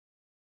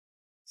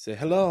Say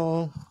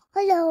hello.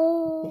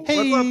 Hello.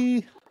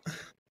 Hey,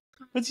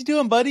 what's he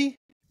doing, buddy?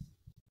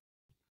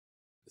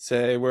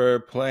 Say we're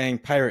playing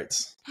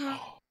Pirates.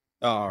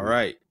 All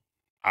right.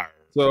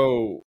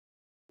 So,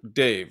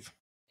 Dave,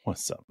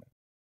 What's up, man?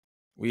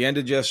 we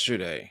ended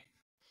yesterday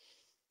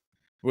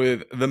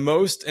with the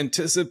most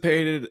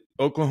anticipated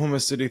Oklahoma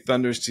City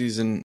Thunder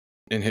season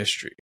in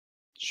history.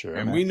 Sure,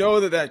 And man. we know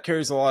that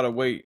carries a lot of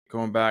weight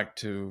going back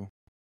to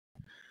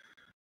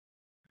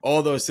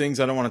all those things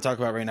I don't want to talk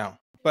about right now.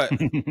 But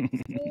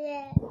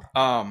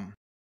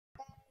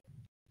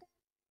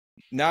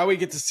now we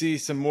get to see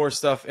some more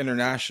stuff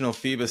international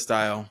FIBA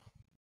style.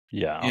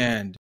 Yeah,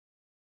 And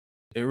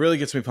it really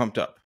gets me pumped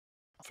up.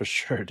 for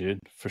sure, dude.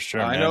 For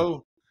sure, I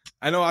man.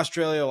 know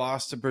Australia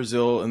lost to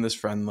Brazil in this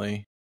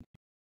friendly.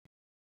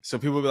 So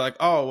people will be like,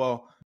 "Oh,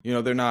 well,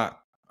 they're not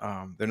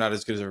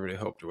as good as everybody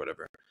hoped or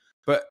whatever."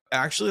 But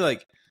actually,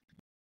 like,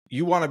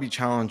 you want to be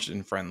challenged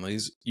in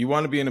friendlies. You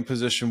want to be in a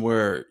position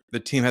where the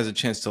team has a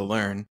chance to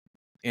learn.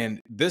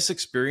 And this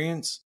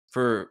experience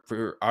for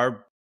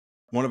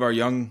one of our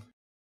young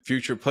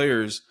future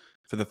players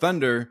for the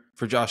Thunder,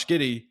 for Josh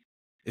Giddey,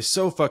 is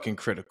so fucking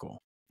critical.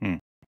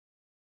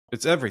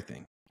 It's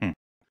everything.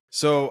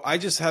 So I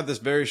just have this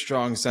very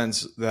strong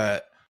sense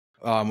that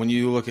when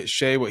you look at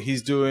Shea, what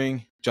he's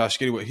doing, Josh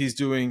Giddey, what he's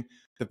doing,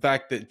 the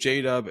fact that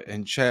J-Dub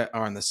and Chet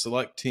are on the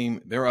select team,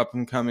 they're up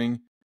and coming.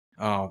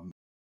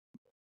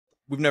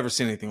 We've never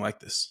seen anything like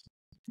this.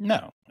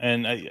 No,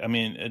 and I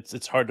mean,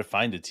 it's hard to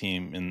find a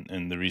team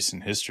in the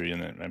recent history,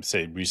 and I'm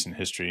saying recent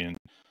history and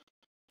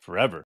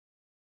forever,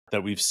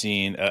 that we've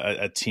seen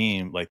a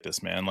team like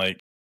this, man. Like,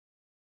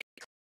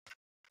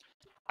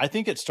 I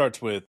think it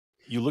starts with,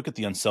 you look at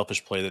the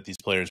unselfish play that these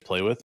players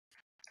play with,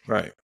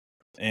 Right.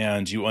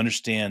 and you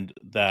understand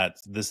that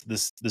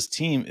this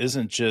team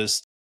isn't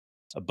just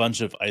a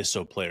bunch of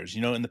ISO players.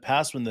 In the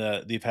past, when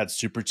they've had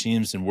super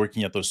teams and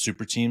working at those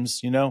super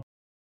teams, it's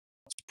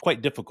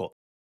quite difficult.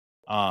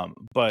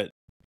 But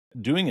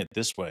doing it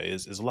this way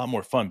is a lot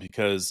more fun,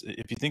 because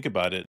if you think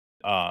about it,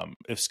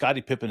 if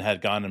Scottie Pippen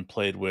had gone and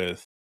played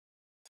with,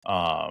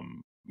 Clyde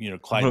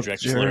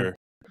Drexler,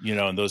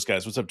 and those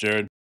guys. What's up,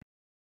 Jared?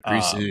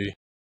 Greasy.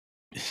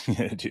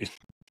 Yeah, dude.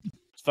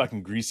 It's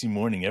fucking greasy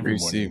morning every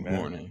morning,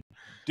 man.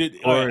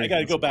 Dude, I got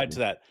to go back to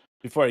that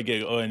before I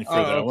get any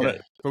further. Okay.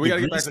 But we got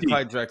to get back to greasy-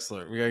 Clyde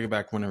Drexler. We got to get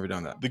back whenever we're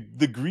done that.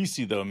 The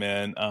greasy, though,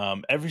 man.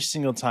 Every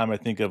single time I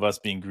think of us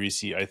being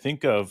greasy, I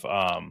think of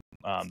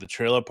the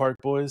Trailer Park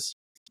Boys.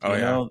 Oh,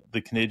 yeah.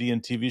 The Canadian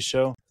TV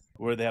show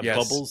where they have Yes.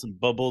 Bubbles, and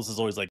Bubbles is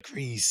always like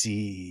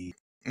greasy.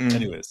 Mm.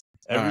 Anyways,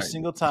 every right.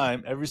 single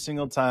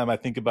time I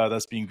think about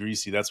us being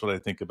greasy, that's what I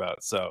think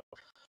about. So,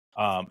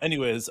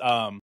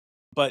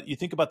 but you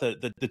think about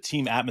the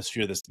team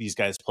atmosphere these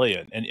guys play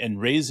in, and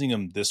raising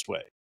them this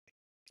way,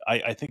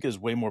 I think is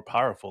way more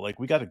powerful. Like,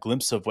 we got a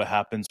glimpse of what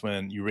happens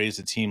when you raise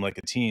a team like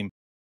a team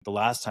the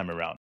last time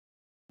around.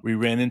 We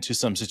ran into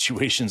some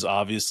situations,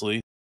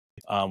 obviously,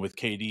 with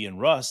KD and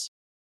Russ,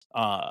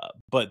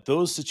 but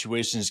those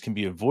situations can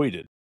be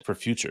avoided for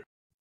future.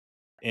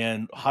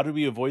 And how do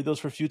we avoid those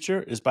for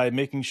future? Is by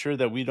making sure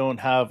that we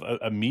don't have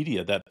a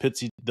media that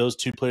pits those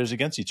two players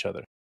against each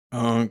other.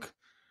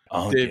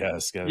 Dave,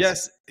 Yes, guys.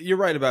 Yes, you're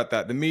right about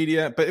that. The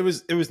media, but it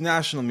was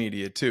national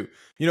media too.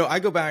 I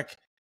go back.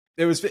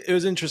 It was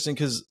interesting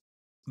because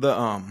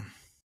the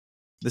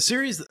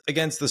series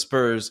against the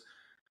Spurs,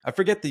 I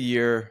forget the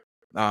year.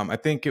 I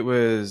think it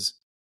was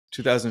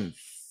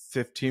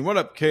 2015. What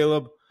up,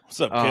 Caleb?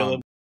 What's up,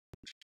 Caleb?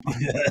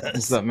 Yes.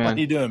 What's up, man? How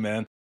you doing,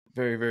 man?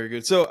 Very, very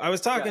good. So I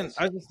was talking. Yes.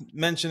 I was just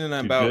mentioning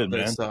about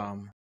this.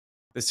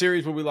 The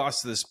series where we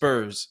lost to the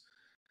Spurs.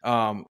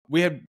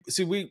 We had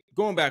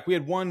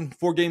won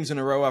 4 games in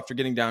a row after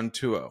getting down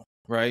 2-0,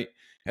 right?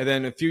 And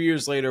then a few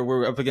years later,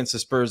 we're up against the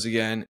Spurs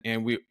again,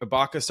 and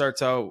Ibaka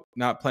starts out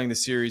not playing the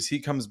series. He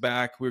comes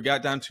back. We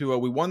got down 2-0.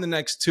 We won the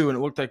next 2, and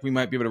it looked like we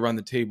might be able to run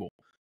the table.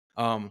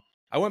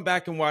 I went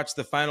back and watched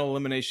the final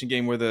elimination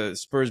game where the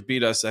Spurs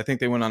beat us. I think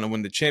they went on to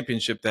win the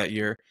championship that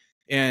year,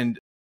 and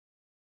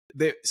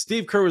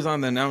Steve Kerr was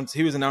on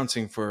he was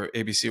announcing for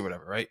ABC or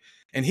whatever, right?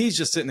 And he's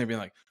just sitting there being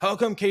like, how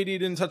come KD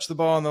didn't touch the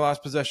ball in the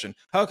last possession?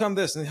 How come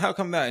this and how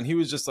come that? And he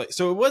was just like,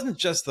 so it wasn't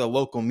just the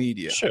local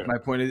media. Sure. My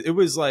point is, it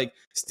was like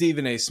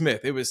Stephen A.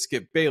 Smith. It was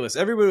Skip Bayless.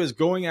 Everybody was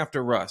going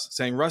after Russ,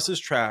 saying Russ is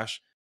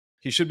trash.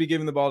 He should be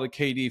giving the ball to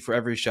KD for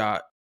every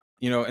shot.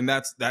 And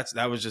that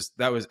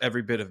was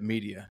every bit of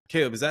media.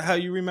 Caleb, is that how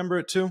you remember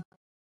it too?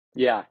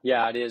 Yeah,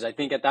 it is. I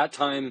think at that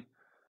time,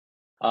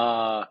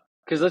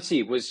 because let's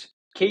see,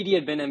 KD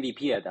had been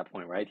MVP at that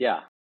point, right?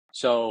 Yeah.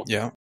 So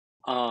yeah.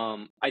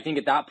 I think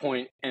at that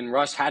point, and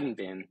Russ hadn't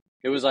been,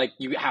 it was like,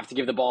 you have to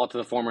give the ball to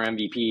the former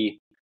MVP,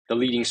 the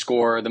leading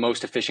scorer, the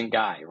most efficient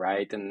guy,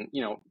 right? And,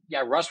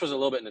 Russ was a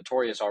little bit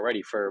notorious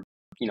already for,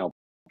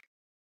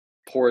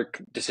 poor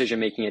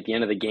decision-making at the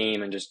end of the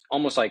game, and just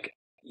almost like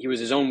he was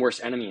his own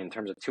worst enemy in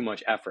terms of too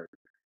much effort.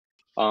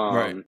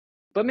 Right.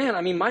 But man,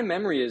 I mean, my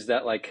memory is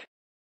that, like,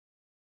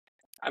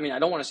 I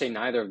don't want to say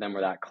neither of them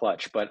were that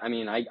clutch, but I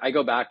mean, I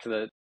go back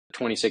to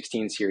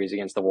 2016 series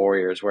against the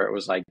Warriors, where it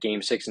was like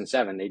game 6 and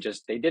 7. They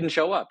didn't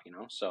show up,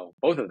 so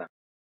both of them.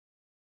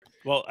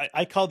 Well,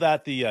 I call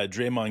that the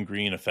Draymond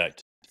Green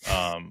effect.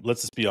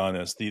 Let's just be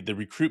honest. The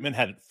recruitment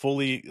had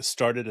fully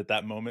started at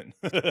that moment.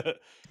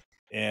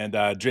 And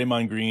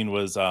Draymond Green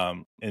was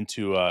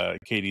into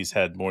KD's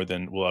head more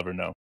than we'll ever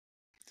know.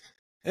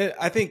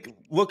 I think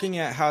looking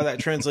at how that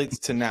translates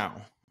to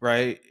now,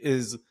 right,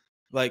 is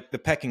like the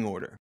pecking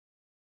order.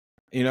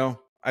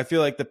 I feel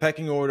like the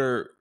pecking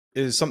order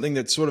is something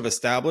that's sort of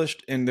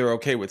established and they're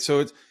okay with.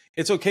 So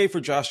it's okay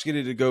for Josh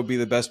Giddey to go be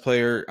the best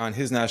player on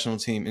his national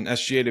team and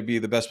SGA to be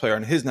the best player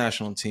on his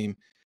national team.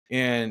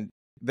 And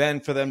then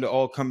for them to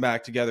all come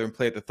back together and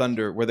play at the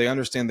Thunder where they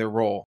understand their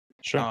role.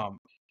 Sure.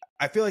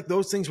 I feel like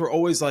those things were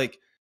always like,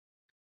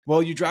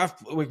 well, you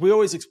draft, like we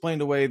always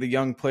explained away the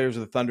young players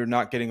of the Thunder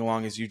not getting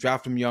along is you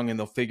draft them young and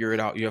they'll figure it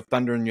out. You have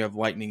Thunder and you have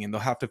Lightning and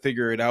they'll have to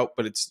figure it out.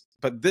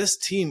 But this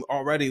team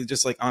already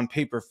just like on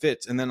paper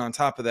fits. And then on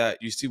top of that,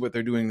 you see what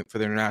they're doing for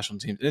their national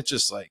teams. And it's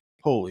just like,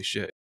 holy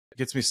shit. It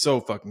gets me so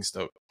fucking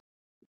stoked.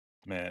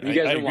 Man, you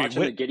guys been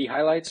watching the Giddey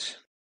highlights?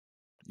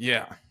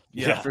 Yeah,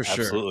 for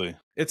sure. Absolutely.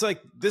 It's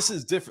like, this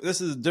is different.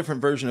 This is a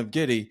different version of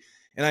Giddey.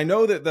 And I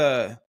know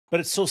that but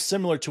it's so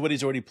similar to what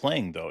he's already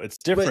playing, though. It's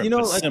different,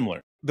 but like,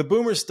 similar. The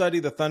Boomers study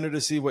the Thunder to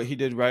see what he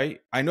did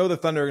right. I know the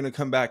Thunder are going to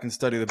come back and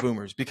study the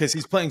Boomers because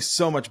he's playing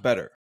so much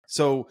better.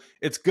 So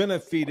it's going to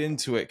feed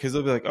into it because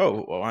they'll be like,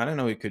 oh, well, I didn't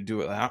know he could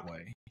do it that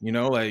way.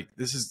 Like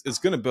it's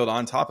going to build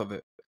on top of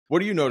it.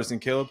 What are you noticing,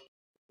 Caleb?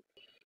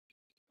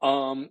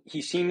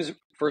 He seems,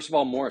 first of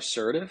all, more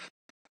assertive.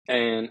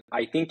 And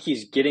I think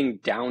he's getting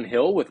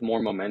downhill with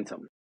more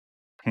momentum.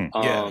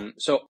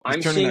 So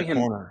I'm seeing him.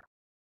 Corner.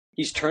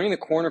 He's turning the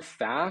corner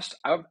fast.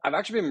 I've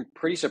actually been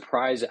pretty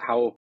surprised at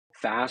how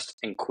fast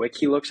and quick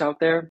he looks out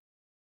there.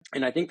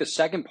 And I think the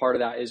second part of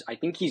that is I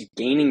think he's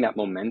gaining that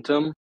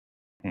momentum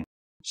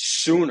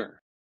sooner,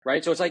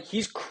 right? So it's like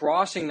he's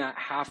crossing that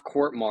half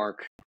court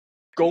mark,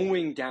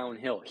 going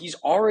downhill. He's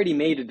already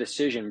made a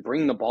decision,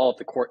 bring the ball up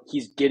the court.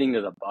 He's getting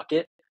to the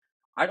bucket.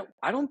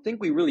 I don't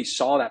think we really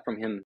saw that from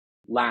him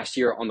last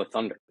year on the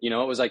Thunder. It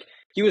was like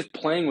he was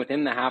playing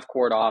within the half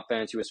court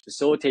offense. He was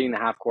facilitating the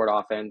half court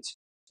offense.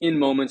 In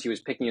moments, he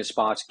was picking his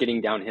spots, getting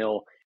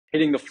downhill,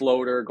 hitting the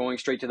floater, going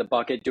straight to the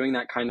bucket, doing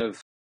that kind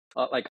of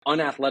like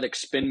unathletic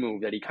spin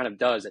move that he kind of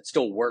does that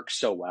still works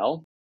so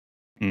well.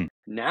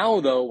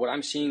 Now, though, what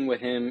I'm seeing with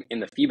him in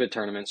the FIBA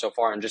tournament so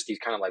far and just these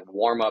kind of like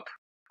warm-up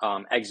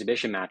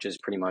exhibition matches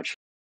pretty much,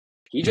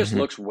 he just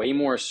looks way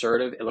more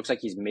assertive. It looks like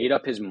he's made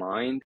up his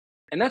mind.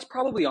 And that's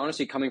probably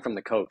honestly coming from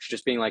the coach,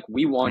 just being like,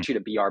 we want you to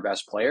be our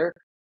best player.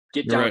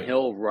 Get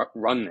downhill,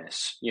 run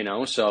this,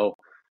 So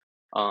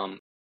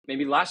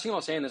maybe the last thing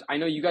I'll say in this, I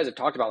know you guys have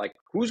talked about like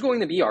who's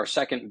going to be our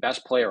second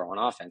best player on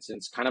offense. And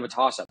it's kind of a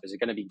toss-up. Is it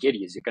going to be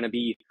Giddey? Is it going to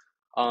be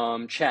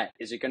Chet?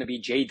 Is it going to be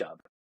J-Dub?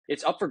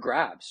 It's up for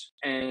grabs.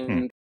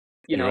 And,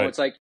 it's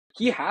like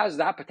he has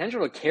that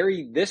potential to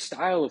carry this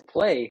style of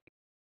play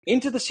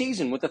into the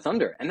season with the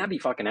Thunder. And that'd be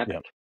fucking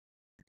epic.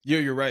 Yeah,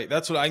 you're right.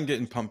 That's what I'm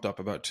getting pumped up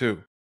about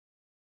too.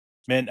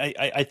 Man,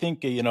 I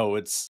think,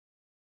 it's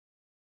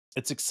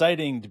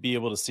exciting to be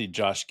able to see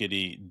Josh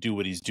Giddey do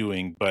what he's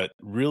doing, but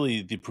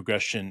really the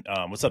progression.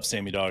 What's up,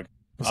 Sammy Dog?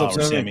 What's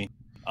up, Sammy?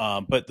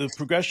 But the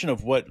progression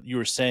of what you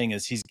were saying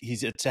is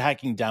he's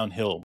attacking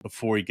downhill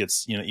before he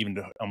gets even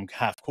to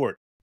half court.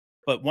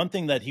 But one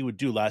thing that he would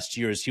do last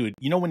year is he would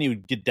when he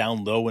would get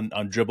down low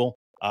on dribble,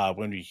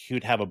 when he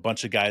would have a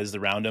bunch of guys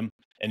around him,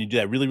 and he'd do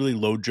that really really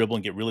low dribble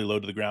and get really low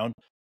to the ground.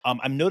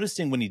 I'm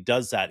noticing when he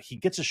does that, he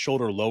gets his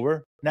shoulder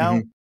lower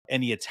now.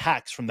 And he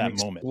attacks from that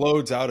moment.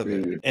 Explodes out of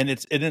it. And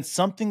it's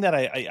something that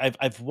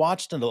I've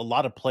watched a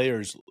lot of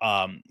players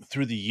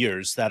through the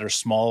years that are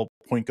small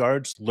point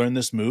guards learn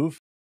this move,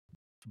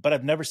 but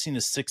I've never seen a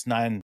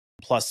 6'9"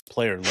 plus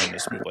player learn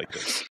this move like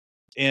this.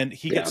 And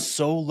he gets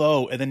so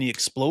low, and then he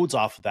explodes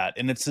off of that.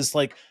 And it's just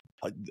like,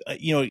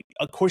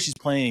 of course he's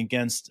playing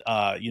against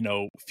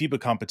FIBA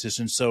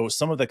competition, so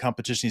some of the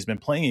competition he's been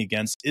playing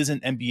against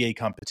isn't NBA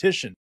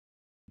competition.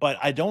 But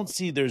I don't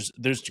see there's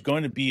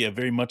going to be a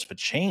very much of a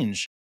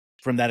change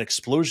from that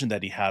explosion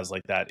that he has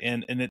like that.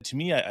 And to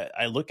me,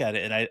 I look at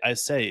it and I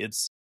say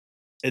it's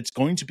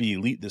going to be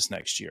elite this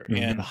next year.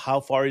 And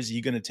how far is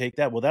he going to take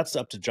that? Well, that's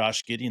up to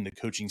Josh Giddey and the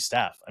coaching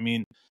staff. I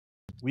mean,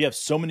 we have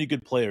so many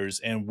good players,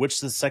 and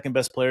which the second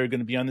best player going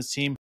to be on this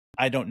team?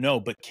 I don't know.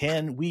 But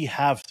can we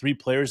have 3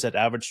 players that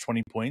average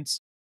 20 points?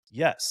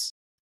 Yes.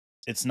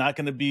 It's not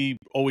going to be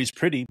always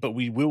pretty, but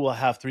we will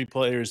have 3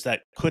 players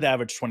that could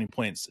average 20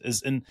 points.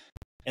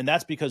 And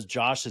that's because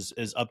Josh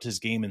has upped his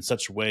game in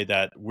such a way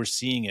that we're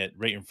seeing it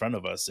right in front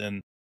of us.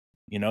 And,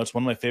 it's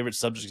one of my favorite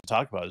subjects to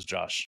talk about is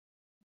Josh.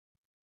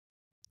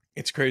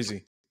 It's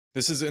crazy.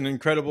 This is an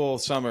incredible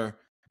summer.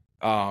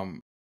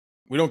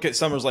 We don't get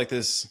summers like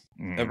this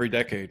every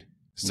decade.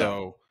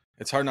 So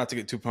it's hard not to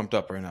get too pumped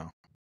up right now.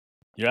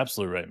 You're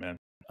absolutely right, man.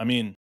 I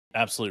mean,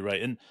 absolutely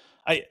right. And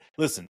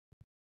listen,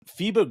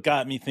 FIBA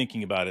got me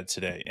thinking about it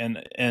today.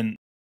 And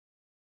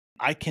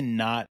I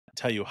cannot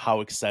tell you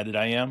how excited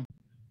I am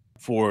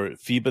for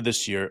FIBA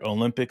this year,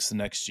 Olympics the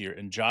next year,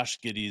 and Josh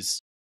Giddey's,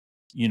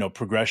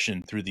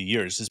 progression through the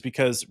years is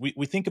because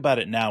we think about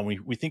it now.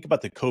 We think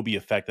about the Kobe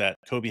effect that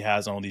Kobe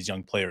has on all these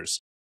young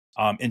players.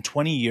 In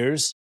 20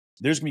 years,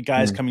 there's going to be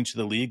guys coming to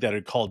the league that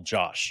are called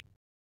Josh.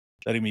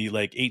 That are going to be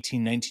like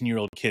 18,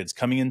 19-year-old kids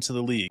coming into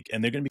the league,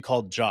 and they're going to be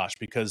called Josh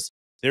because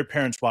their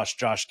parents watched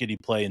Josh Giddey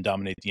play and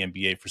dominate the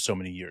NBA for so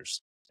many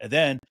years. And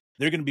then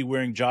they're going to be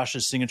wearing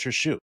Josh's signature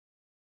shoe.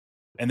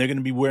 And they're going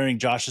to be wearing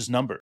Josh's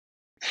number.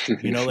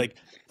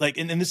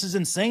 And this is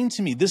insane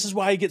to me. This is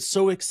why I get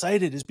so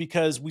excited, is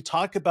because we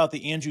talk about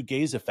the Andrew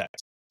Gaze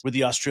effect with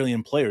the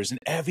Australian players. And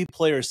every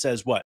player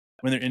says what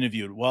when they're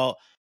interviewed? Well,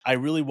 I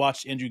really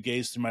watched Andrew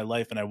Gaze through my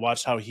life, and I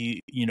watched how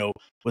he,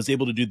 was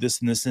able to do this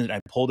and this, and I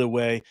pulled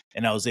away,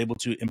 and I was able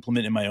to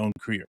implement in my own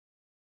career.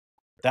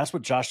 That's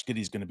what Josh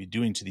Giddey is going to be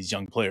doing to these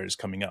young players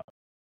coming up.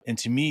 And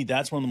to me,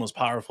 that's one of the most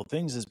powerful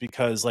things, is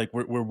because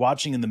we're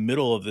watching in the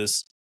middle of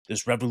this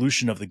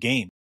revolution of the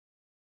game.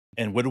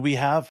 And what do we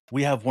have?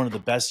 We have one of the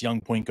best young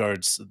point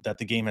guards that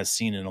the game has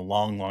seen in a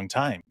long, long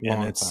time.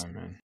 Man.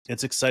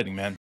 It's exciting,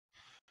 man.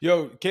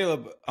 Yo,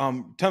 Caleb,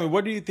 tell me,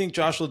 what do you think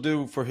Josh will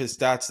do for his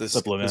stats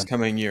this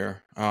coming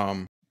year?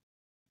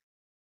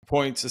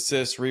 Points,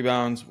 assists,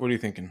 rebounds. What are you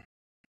thinking?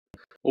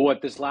 Well,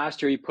 this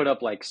last year he put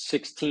up like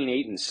 16,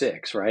 8, and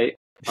 6, right?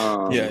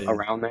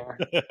 Around there.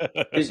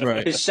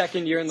 His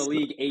second year in the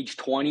league, age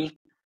 20.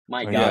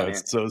 My God, man.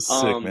 It's so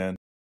sick, man.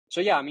 So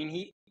yeah, I mean,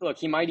 he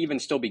might even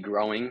still be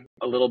growing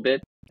a little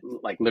bit,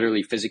 like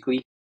literally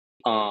physically.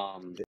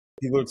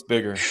 He looks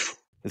bigger.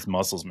 His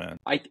muscles, man.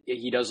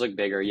 He does look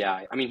bigger.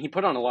 Yeah, I mean, he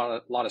put on a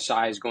lot of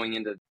size going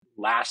into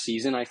last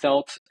season, I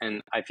felt,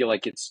 and I feel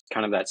like it's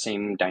kind of that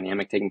same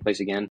dynamic taking place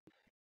again.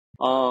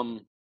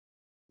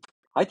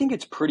 I think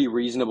it's pretty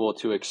reasonable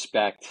to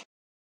expect.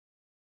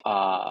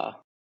 I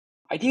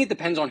think it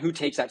depends on who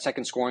takes that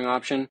second scoring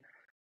option.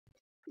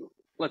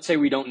 Let's say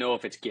we don't know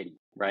if it's Giddey,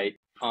 right?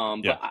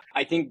 But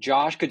I think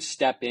Josh could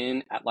step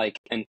in at like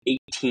an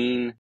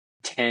 18,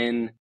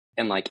 10,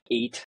 and like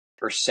 8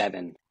 or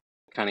 7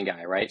 kind of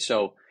guy, right?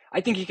 So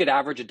I think he could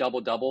average a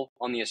double-double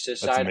on the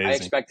assist side. Amazing. I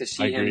expect to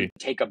see him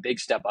take a big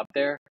step up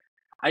there.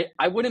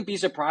 I wouldn't be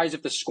surprised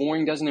if the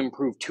scoring doesn't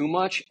improve too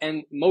much,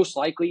 and most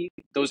likely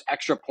those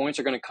extra points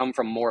are going to come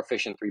from more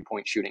efficient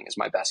three-point shooting is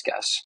my best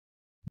guess.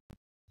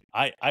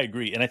 I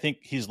agree, and I think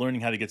he's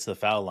learning how to get to the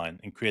foul line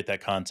and create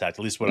that contact,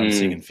 at least what I'm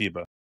seeing in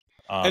FIBA.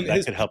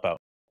 That could help out.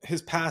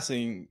 His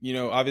passing,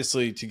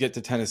 obviously to get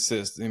to 10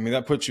 assists, I mean,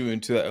 that puts you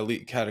into that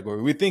elite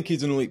category. We think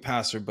he's an elite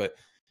passer, but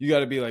you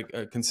got to be like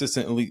a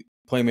consistent elite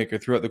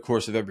playmaker throughout the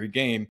course of every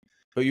game.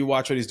 But you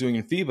watch what he's doing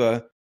in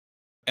FIBA,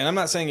 and I'm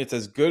not saying it's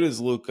as good as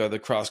Luka, the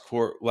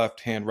cross-court,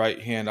 left hand,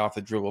 right hand, off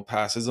the dribble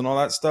passes and all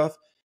that stuff.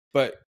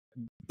 But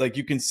like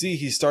you can see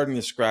he's starting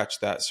to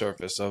scratch that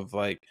surface of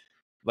like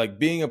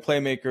being a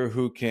playmaker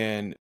who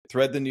can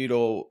thread the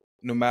needle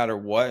no matter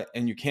what,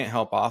 and you can't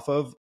help off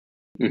of.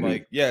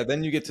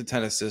 Then you get to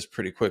 10 assists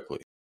pretty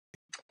quickly.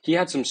 He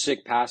had some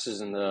sick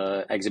passes in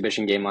the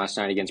exhibition game last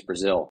night against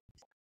Brazil.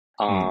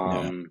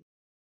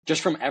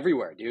 Just from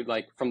everywhere, dude.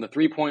 Like from the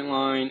 3-point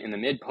line, in the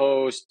mid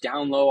post,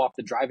 down low off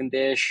the drive and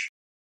dish.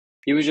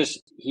 I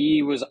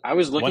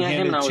was looking at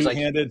him and I was like,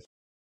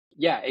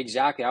 yeah,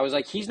 exactly. I was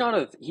like, he's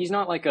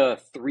not like a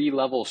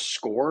 3-level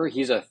scorer.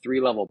 He's a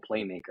 3-level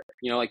playmaker.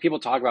 Like people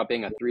talk about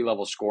being a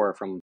 3-level scorer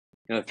from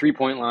the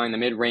 3-point line, the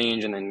mid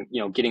range, and then,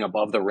 getting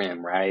above the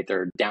rim, right?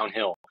 Or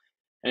downhill.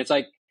 And it's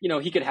like,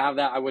 he could have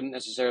that. I wouldn't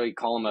necessarily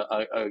call him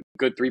a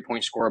good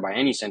 3-point scorer by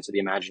any sense of the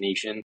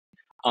imagination.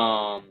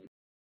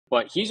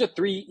 But he's a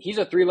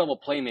 3-level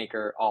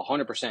playmaker,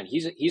 100%.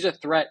 He's a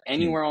threat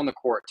anywhere on the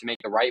court to make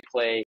the right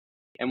play.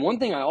 And one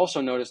thing I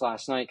also noticed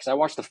last night, because I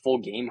watched the full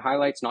game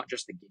highlights, not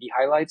just the Giddey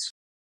highlights,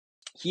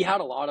 he had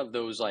a lot of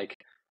those like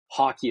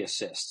hockey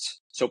assists.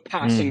 So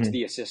passing to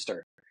the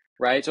assister,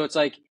 right? So it's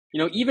like,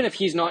 even if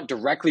he's not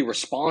directly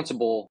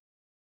responsible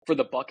for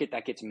the bucket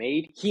that gets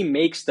made, he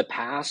makes the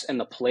pass and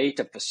the play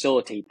to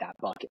facilitate that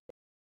bucket.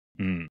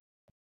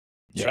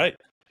 That's right.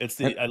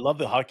 I love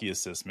the hockey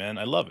assist, man.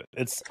 I love it.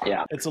 It's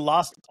a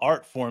lost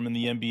art form in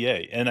the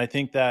NBA. And I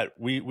think that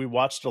we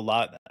watched a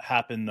lot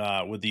happen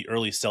with the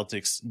early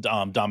Celtics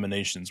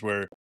dominations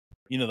where,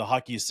 the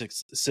hockey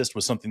assist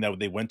was something that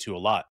they went to a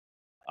lot.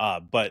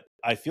 But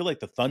I feel like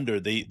the Thunder,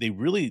 they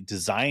really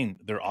designed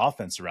their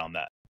offense around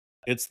that.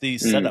 It's the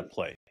setup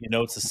play,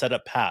 it's the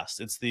setup pass.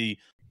 It's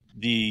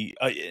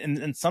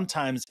and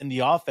sometimes in the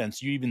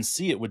offense, you even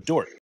see it with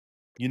Dort.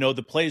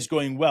 The play is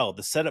going well.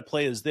 The setup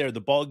play is there.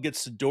 The ball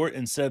gets to Dort.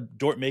 Instead of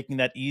Dort making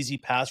that easy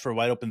pass for a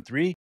wide open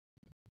 3,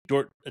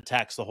 Dort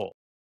attacks the hole.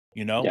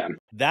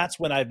 That's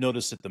when I've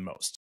noticed it the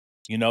most,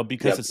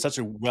 because it's such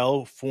a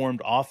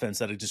well-formed offense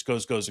that it just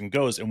goes and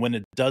goes. And when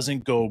it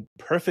doesn't go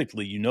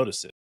perfectly, you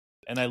notice it.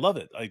 And I love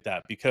it like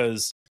that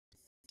because,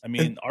 I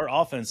mean, our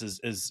offense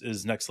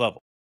is next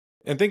level.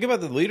 And think about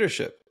the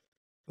leadership.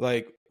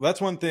 Like, that's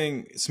one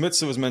thing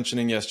Smithson was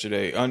mentioning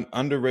yesterday,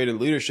 underrated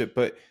leadership.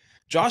 But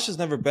Josh has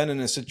never been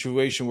in a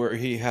situation where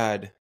he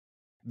had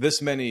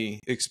this many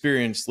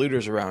experienced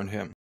leaders around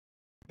him.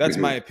 That's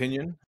my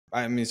opinion.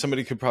 I mean,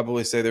 somebody could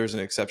probably say there's an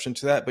exception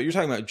to that, but you're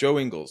talking about Joe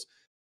Ingles,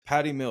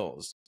 Patty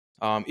Mills,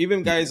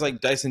 even guys like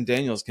Dyson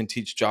Daniels can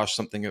teach Josh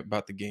something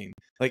about the game.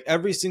 Like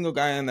every single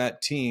guy on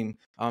that team,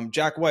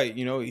 Jack White,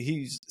 you know,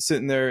 he's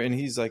sitting there and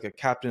he's like a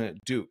captain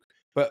at Duke,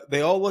 but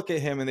they all look at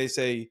him and they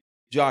say,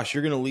 Josh,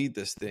 you're going to lead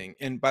this thing.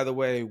 And by the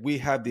way, we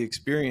have the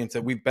experience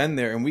that we've been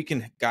there and we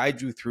can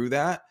guide you through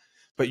that,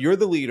 but you're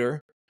the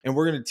leader and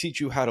we're going to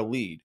teach you how to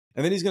lead.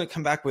 And then he's going to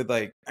come back with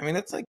like, I mean,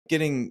 that's like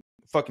getting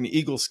fucking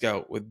Eagle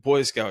Scout with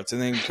Boy Scouts and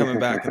then coming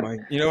back and like,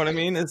 you know what I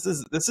mean? This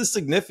is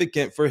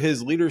significant for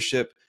his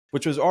leadership,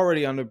 which was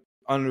already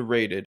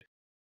underrated.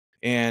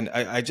 And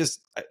I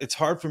just, it's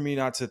hard for me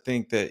not to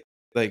think that,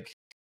 like,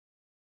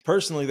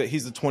 personally, that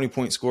he's the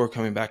 20-point scorer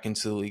coming back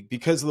into the league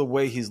because of the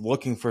way he's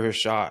looking for his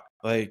shot.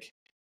 Like,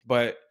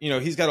 but you know,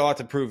 he's got a lot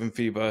to prove in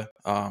FIBA.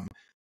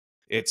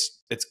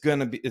 It's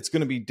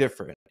gonna be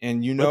different.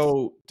 And you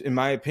know, in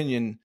my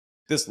opinion,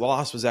 this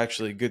loss was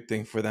actually a good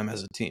thing for them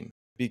as a team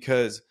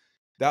because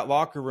that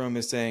locker room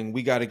is saying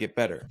we got to get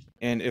better.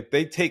 And if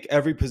they take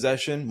every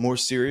possession more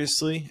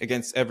seriously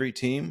against every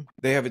team,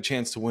 they have a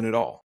chance to win it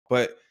all.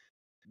 But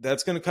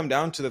that's going to come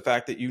down to the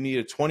fact that you need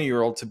a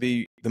 20-year-old to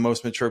be the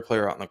most mature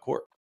player out on the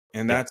court.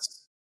 And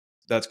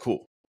that's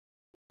cool.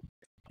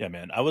 Yeah,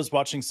 man. I was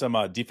watching some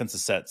defensive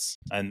sets,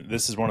 and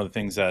this is one of the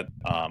things that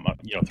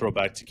throw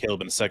back to Caleb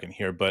in a second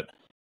here, but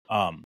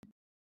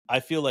I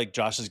feel like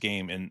Josh's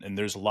game, and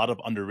there's a lot of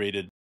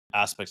underrated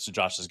aspects to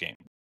Josh's game.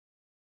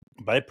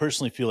 But I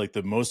personally feel like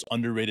the most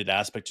underrated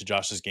aspect to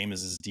Josh's game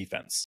is his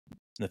defense.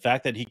 And the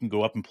fact that he can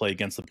go up and play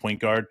against the point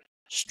guard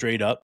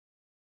straight up,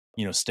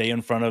 you know, stay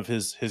in front of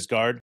his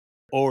guard,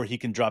 or he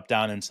can drop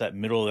down into that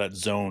middle of that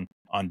zone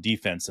on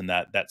defense in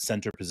that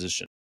center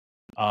position.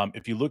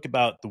 If you look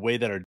about the way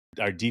that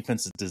our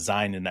defense is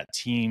designed in that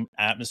team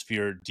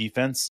atmosphere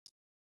defense,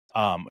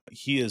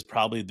 he is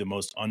probably the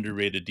most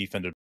underrated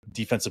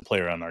defensive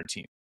player on our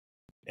team.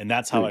 And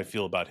that's how I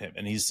feel about him.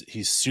 And he's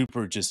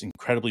super just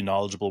incredibly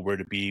knowledgeable where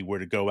to be, where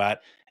to go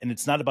at. And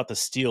it's not about the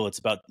steal. It's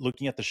about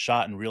looking at the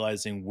shot and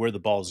realizing where the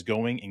ball is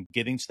going and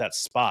getting to that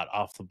spot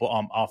off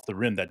the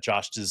rim that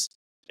Josh does.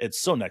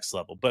 It's so next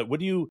level. But what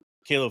do you,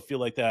 Caleb, feel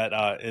like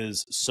that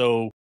is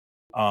so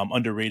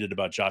underrated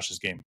about Josh's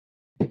game?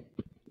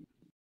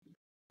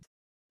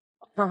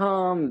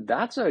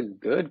 That's a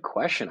good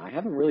question. I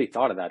haven't really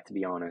thought of that, to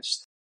be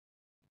honest.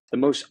 The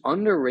most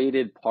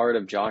underrated part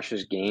of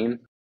Josh's game,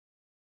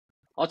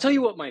 I'll tell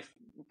you what my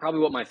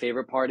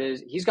favorite part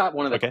is. He's got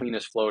one of the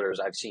cleanest floaters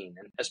I've seen,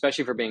 and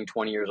especially for being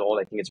 20 years old,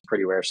 I think it's a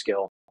pretty rare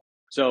skill.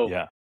 So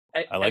yeah,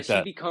 I like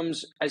that.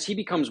 As he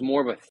becomes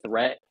more of a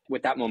threat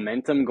with that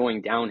momentum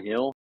going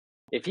downhill,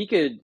 if he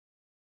could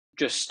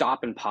just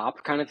stop and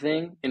pop kind of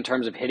thing in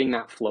terms of hitting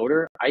that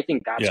floater, I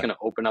think that's going to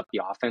open up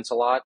the offense a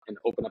lot and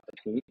open up the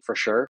paint for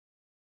sure.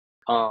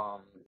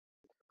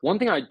 One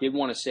thing I did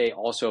want to say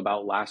also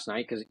about last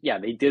night, because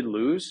they did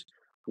lose.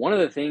 One of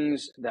the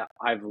things that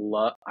I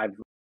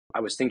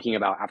was thinking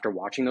about after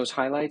watching those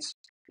highlights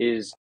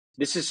is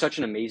this is such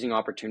an amazing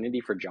opportunity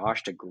for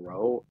Josh to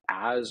grow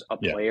as a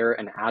player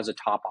and as a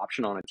top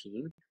option on a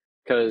team,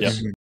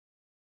 because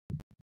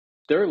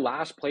their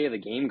last play of the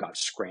game got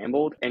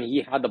scrambled and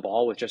he had the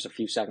ball with just a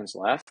few seconds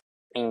left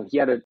and he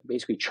had to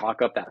basically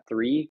chalk up that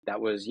three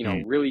that was,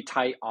 really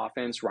tight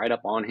offense right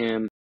up on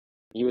him.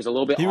 He was a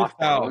little bit off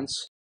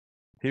balance.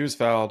 He was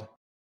fouled.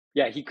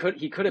 Yeah, he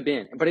could have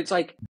been. But it's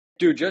like,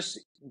 dude, just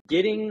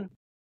getting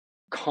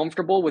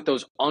comfortable with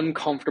those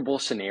uncomfortable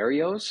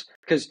scenarios,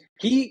 because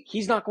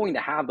he's not going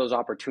to have those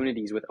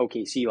opportunities with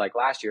OKC like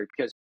last year,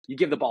 because you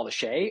give the ball to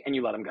Shea and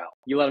you let him go.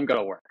 You let him go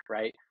to work,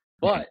 right?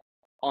 But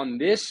on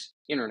this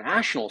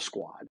international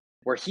squad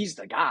where he's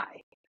the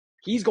guy,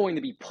 he's going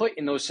to be put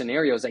in those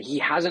scenarios that he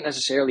hasn't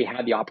necessarily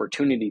had the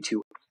opportunity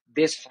to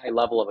this high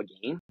level of a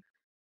game,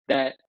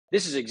 that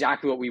this is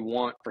exactly what we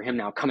want for him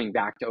now coming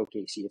back to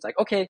OKC. It's like,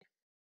 okay,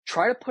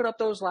 try to put up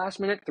those last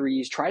minute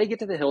threes, try to get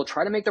to the hill,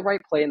 try to make the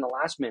right play in the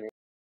last minute,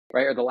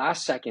 right? Or the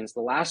last seconds,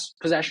 the last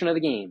possession of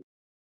the game.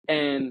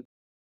 And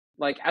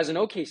like, as an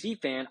OKC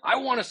fan, I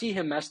want to see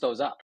him mess those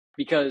up,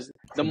 because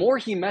the more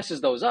he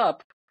messes those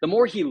up, the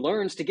more he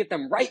learns to get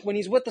them right when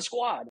he's with the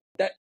squad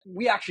that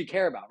we actually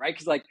care about, right?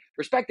 Because, like,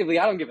 respectively,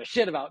 I don't give a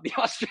shit about the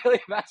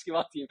Australian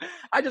basketball team.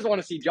 I just want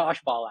to see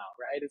Josh ball out,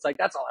 right? It's like,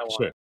 that's all I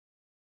want. Sure.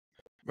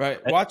 Right.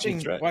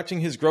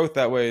 Watching his growth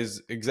that way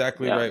is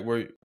exactly right.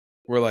 Where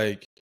we're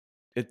like,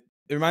 it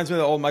reminds me of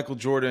the old Michael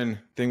Jordan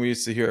thing we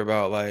used to hear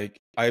about. Like,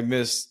 I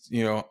missed,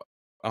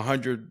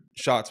 100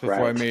 shots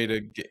before I made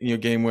a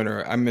game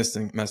winner. I'm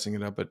messing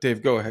it up. But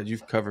Dave, go ahead.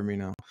 You've covered me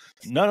now.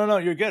 No,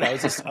 you're good. I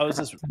was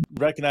just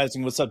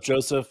recognizing. What's up,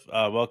 Joseph?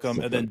 Welcome.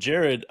 And then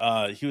Jared,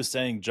 he was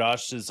saying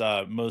Josh's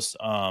most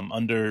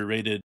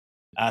underrated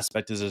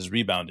aspect is his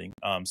rebounding.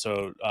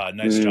 So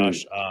nice,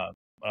 Josh.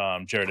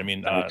 Jared, I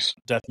mean,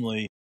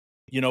 definitely.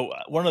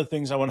 One of the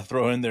things I want to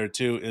throw in there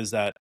too is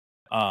that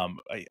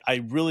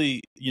I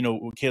really,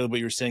 Caleb, what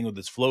you're saying with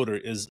this floater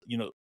is,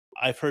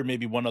 I've heard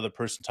maybe one other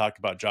person talk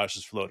about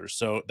Josh's floater.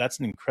 So that's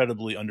an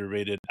incredibly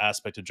underrated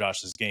aspect of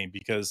Josh's game,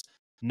 because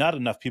not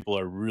enough people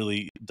are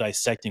really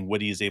dissecting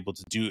what he is able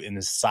to do in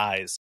his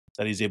size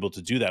that he's able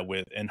to do that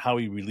with, and how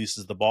he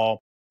releases the ball,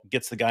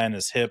 gets the guy on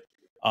his hip.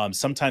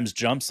 Sometimes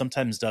jumps,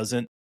 sometimes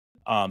doesn't.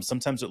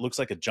 Sometimes it looks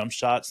like a jump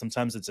shot.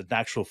 Sometimes it's an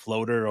actual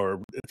floater or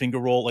a finger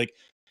roll. Like,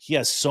 he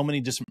has so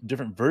many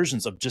different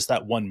versions of just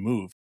that one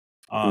move.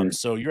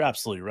 So you're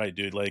absolutely right,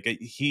 dude. Like,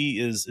 he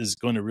is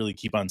going to really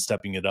keep on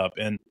stepping it up,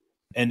 and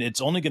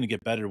it's only going to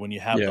get better when you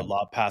have the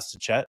lob pass to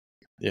Chet,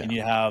 and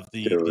you have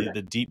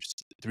the deep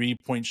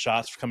 3-point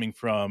shots coming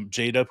from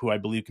J-Dub, who I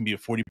believe can be a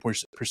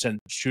 40%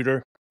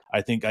 shooter.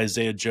 I think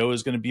Isaiah Joe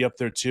is going to be up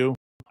there too.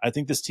 I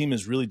think this team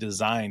is really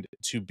designed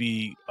to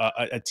be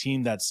a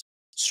team that's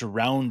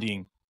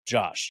surrounding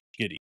Josh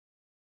Giddey.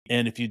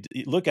 And if you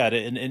look at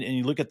it and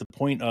you look at the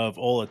point of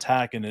all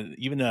attack and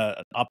even an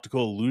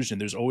optical illusion,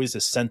 there's always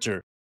a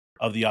center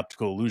of the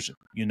optical illusion,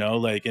 you know,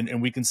 like,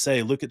 and we can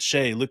say, look at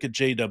Shea, look at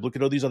J-Dub, look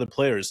at all these other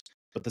players.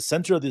 But the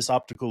center of this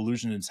optical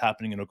illusion that's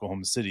happening in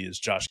Oklahoma City is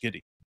Josh Giddey.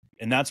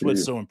 And that's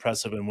what's so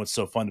impressive and what's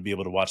so fun to be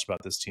able to watch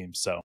about this team.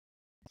 So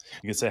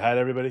you can say hi to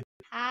everybody.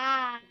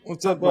 Hi.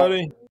 What's up,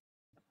 buddy?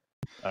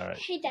 All right.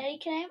 Hey, Daddy,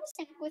 can I have a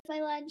snack with my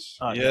lunch?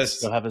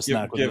 Yes. Go have a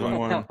snack with give you. him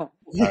one.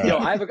 Yo,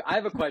 I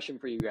have a question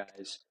for you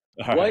guys.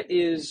 What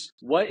is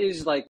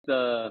like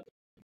the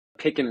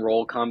pick and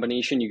roll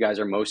combination you guys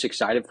are most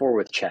excited for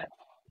with Chet?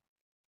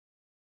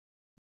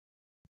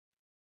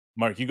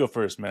 Mark, you go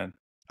first, man.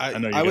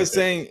 I was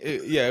saying,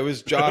 it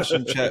was Josh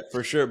and Chet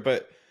for sure.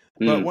 But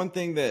one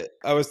thing that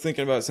I was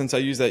thinking about, since I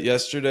used that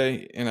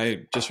yesterday, and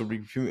I just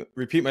would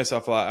repeat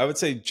myself a lot, I would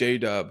say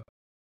J-Dub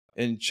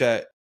and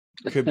Chet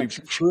could be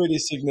pretty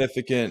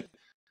significant,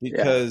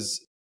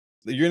 because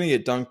you're going to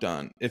get dunked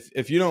on.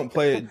 If you don't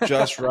play it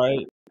just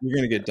right, you're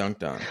going to get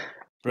dunked on.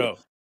 Bro,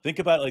 think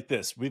about it like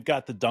this. We've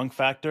got the dunk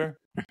factor.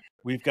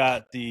 We've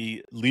got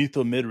the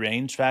lethal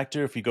mid-range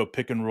factor if you go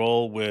pick and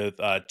roll with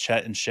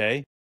Chet and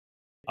Shea.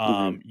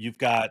 You've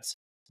got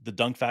the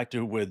dunk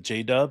factor with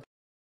J-Dub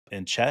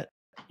and Chet,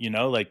 you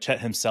know, like Chet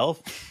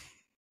himself,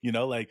 you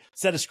know, like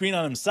set a screen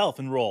on himself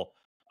and roll.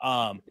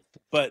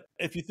 But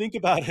if you think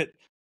about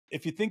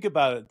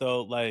it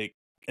though, like,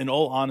 in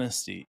all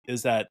honesty,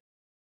 is that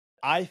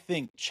I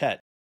think Chet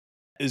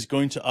is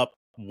going to up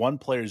one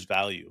player's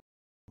value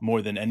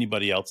more than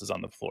anybody else is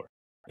on the floor,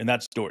 and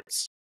that's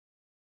Dort's.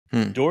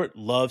 Dort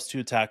loves to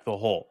attack the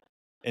hole.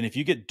 And if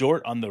you get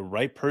Dort on the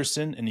right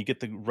person and you get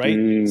the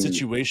right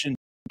situation,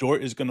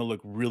 Dort is going to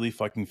look really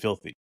fucking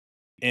filthy.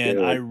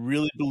 And I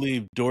really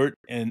believe Dort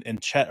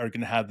and Chet are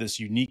going to have this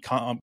unique,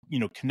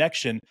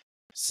 connection,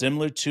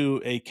 similar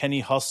to a Kenny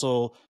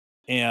Hustle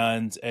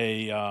and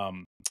a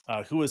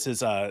who was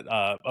his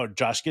or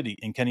Josh Giddey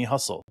and Kenny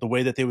Hustle. The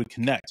way that they would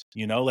connect,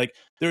 you know, like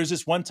there was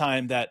this one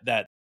time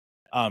that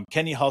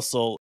Kenny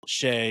Hustle,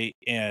 Shea,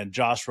 and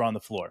Josh were on the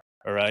floor.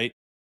 All right.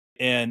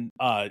 And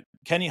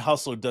Kenny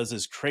Hustle does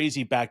this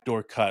crazy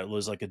backdoor cut. It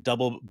was like a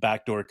double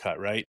backdoor cut,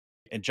 right?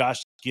 And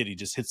Josh Giddey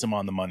just hits him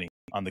on the money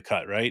on the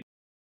cut, right?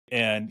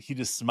 And he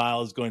just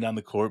smiles going down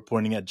the court,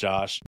 pointing at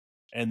Josh.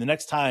 And the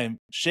next time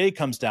Shea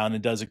comes down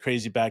and does a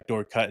crazy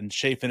backdoor cut, and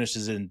Shea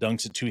finishes it and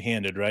dunks it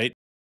two-handed, right?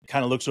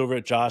 Kind of looks over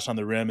at Josh on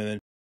the rim and then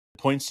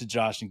points to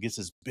Josh and gets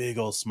this big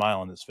old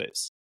smile on his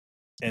face.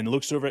 And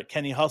looks over at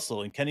Kenny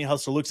Hustle, and Kenny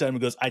Hustle looks at him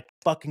and goes, "I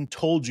fucking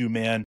told you,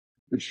 man."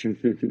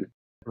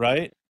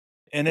 Right?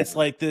 And it's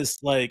like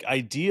this like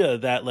idea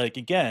that, like,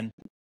 again,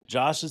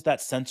 Josh is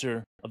that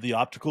center of the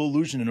optical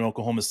illusion in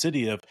Oklahoma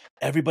City of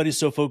everybody's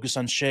so focused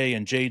on Shea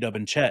and J-Dub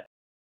and Chet,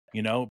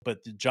 you know, but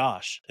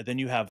Josh, and then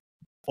you have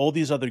all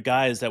these other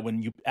guys that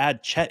when you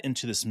add Chet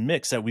into this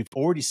mix that we've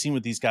already seen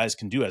what these guys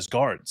can do as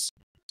guards,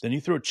 then you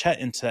throw Chet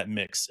into that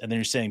mix, and then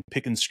you're saying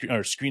pick and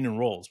screen and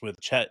rolls with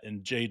Chet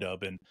and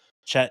J-Dub and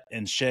Chet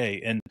and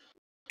Shea. And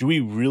do we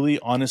really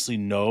honestly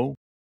know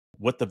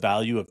what the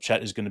value of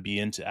Chet is going to be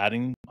into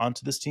adding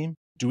onto this team?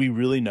 Do we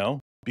really know?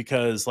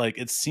 Because like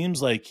it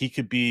seems like he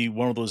could be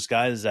one of those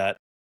guys that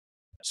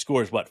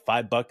scores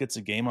 5 buckets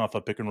a game off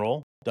a pick and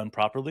roll done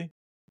properly,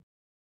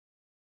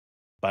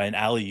 by an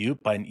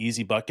alley-oop, by an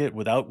easy bucket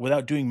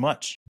without doing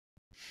much.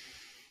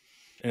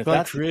 And if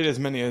But create as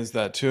many as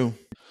that too.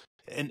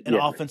 And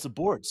offensive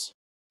boards,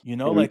 you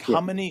know, like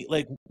how many,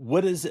 like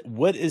what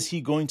is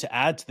he going to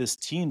add to this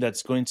team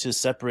that's going to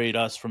separate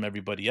us from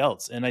everybody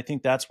else? And I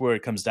think that's where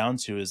it comes down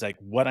to, is like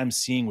what I'm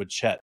seeing with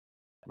Chet,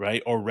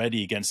 right,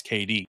 already against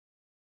KD.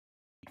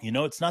 You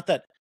know, it's not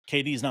that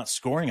KD is not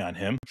scoring on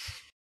him.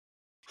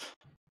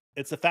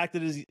 It's the fact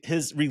that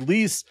his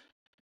release,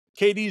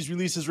 KD's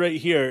release is right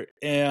here,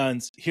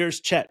 and here's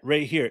Chet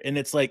right here, and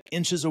it's like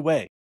inches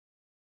away.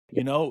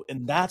 You know,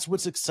 and that's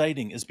what's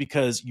exciting, is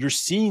because you're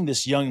seeing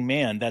this young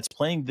man that's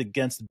playing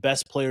against the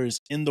best players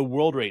in the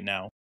world right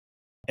now,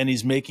 and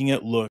he's making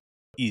it look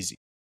easy.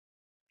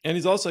 And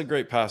he's also a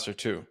great passer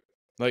too.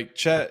 Like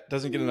Chet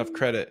doesn't get enough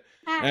credit.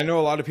 And I know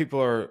a lot of people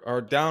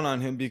are down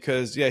on him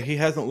because, he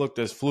hasn't looked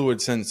as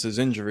fluid since his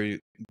injury.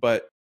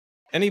 But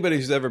anybody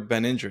who's ever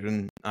been injured,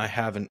 and I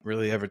haven't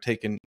really ever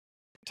taken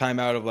time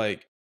out of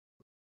like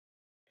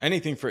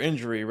anything for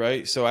injury,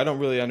 right? So I don't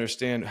really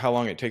understand how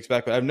long it takes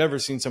back. But I've never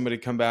seen somebody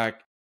come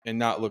back and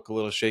not look a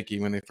little shaky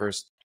when they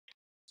first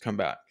come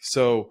back.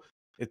 So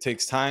it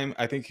takes time.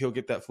 I think he'll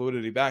get that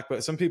fluidity back,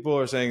 but some people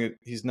are saying that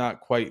he's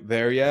not quite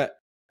there yet.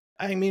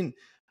 I mean,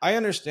 I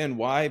understand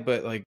why,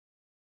 but like,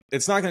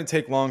 it's not going to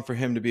take long for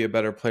him to be a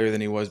better player than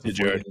he was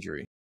before the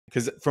injury.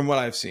 Because from what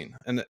I've seen,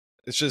 and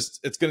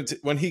it's going to,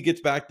 when he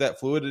gets back that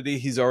fluidity,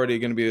 he's already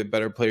going to be a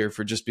better player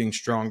for just being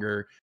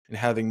stronger and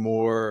having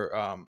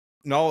more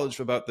knowledge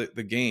about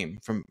the game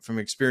from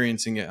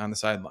experiencing it on the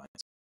sidelines.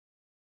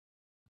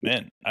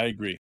 Man, I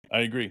agree.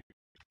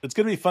 It's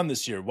going to be fun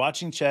this year.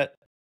 Watching Chet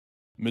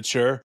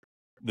mature,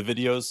 the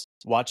videos,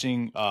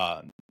 watching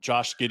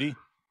Josh Giddey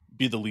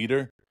be the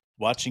leader,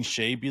 watching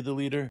Shea be the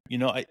leader. You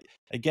know,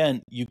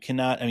 you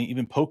cannot, I mean,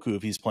 even Poku,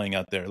 if he's playing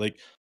out there, like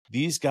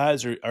these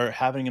guys are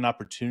having an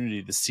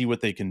opportunity to see what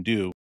they can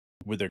do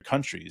with their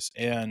countries.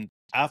 And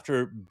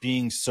after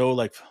being so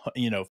like,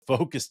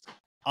 focused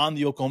on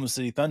the Oklahoma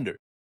City Thunder,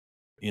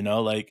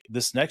 like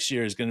this next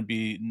year is going to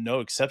be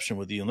no exception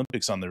with the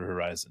Olympics on the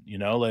horizon.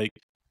 Like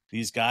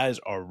these guys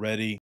are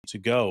ready to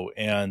go.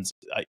 And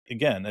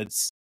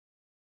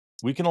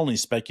we can only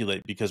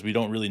speculate because we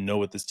don't really know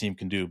what this team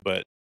can do.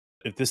 But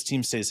if this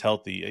team stays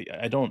healthy,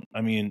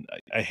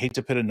 I hate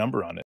to put a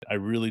number on it. I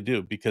really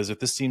do, because if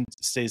this team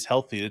stays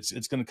healthy,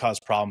 it's going to cause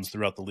problems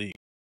throughout the league.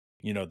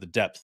 The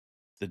depth,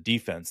 the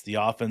defense, the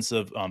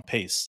offensive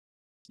pace.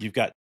 You've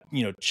got,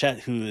 Chet,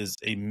 who is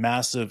a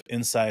massive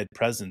inside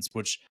presence,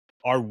 which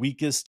our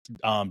weakest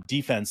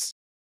defense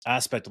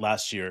aspect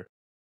last year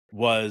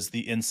was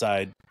the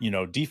inside,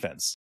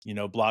 defense,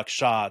 block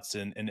shots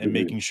and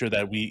making sure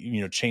that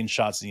we, change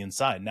shots to the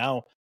inside.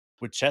 Now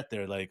with Chet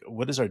there, like,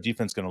 what is our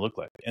defense going to look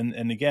like?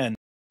 And again,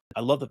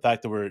 I love the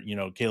fact that we're,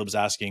 Caleb's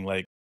asking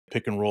like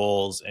pick and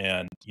rolls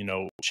and,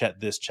 Chet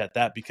this, Chet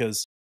that,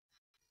 because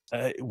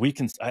I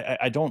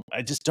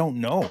just don't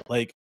know.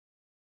 Like,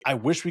 I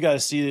wish we got to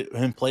see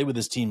him play with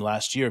his team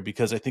last year,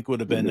 because I think it would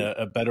have been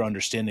a better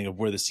understanding of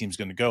where this team's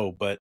going to go.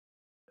 But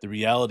the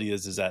reality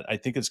is that I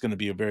think it's going to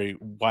be a very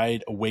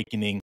wide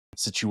awakening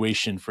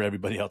situation for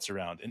everybody else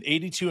around. An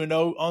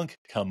 82-0, Unk,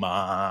 come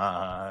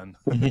on.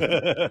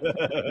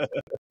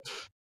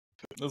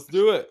 Let's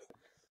do it.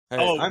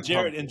 Hey,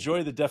 Jared,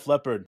 enjoy the Def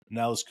Leppard and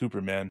Alice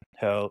Cooper, man.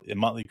 Hell, in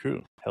Motley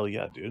Crue. Hell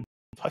yeah, dude.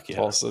 Fuck yeah.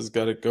 Tulsa's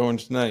got it going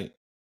tonight.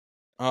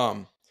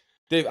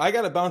 Dave, I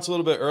got to bounce a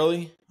little bit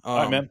early. All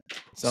right, man.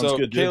 Sounds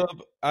good, dude.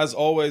 Caleb, as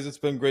always, it's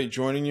been great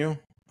joining you.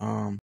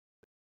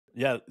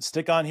 Yeah,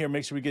 stick on here.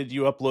 Make sure we get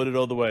you uploaded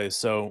all the way.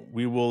 So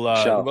we will.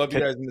 Love you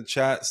guys in the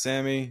chat.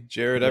 Sammy,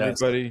 Jared, yes.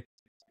 everybody.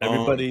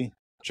 Everybody.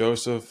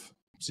 Joseph.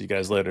 See you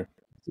guys later.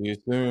 See you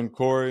soon.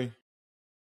 Corey.